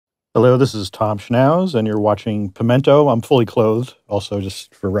Hello, this is Tom Schnauz, and you're watching Pimento. I'm fully clothed, also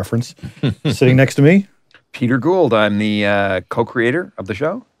just for reference. Sitting next to me, Peter Gould. I'm the co-creator of the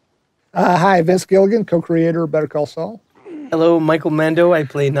show. Hi, Vince Gilligan, co-creator of Better Call Saul. Hello, Michael Mando. I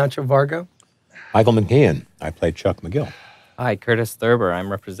play Nacho Vargo. Michael McKean. I play Chuck McGill. Hi, Curtis Thurber. I'm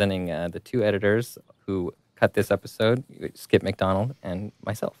representing the two editors who cut this episode, Skip McDonald and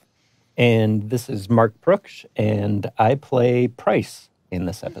myself. And this is Mark Proksch, and I play Pryce in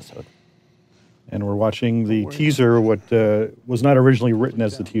this episode. and we're watching the teaser, what was not originally written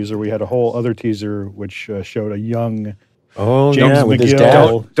as the teaser. We had a whole other teaser which showed a young Oh, James yeah, with his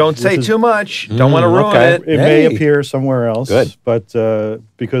McGill. dad. Don't say is- too much. Don't want to ruin okay. it. It may Hey. appear somewhere else, Good. but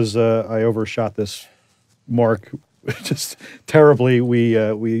because I overshot this mark just terribly,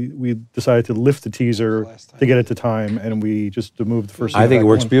 we decided to lift the teaser to get it to time, and we just moved the first. I think it back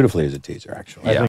works one. beautifully as a teaser, actually. Yeah.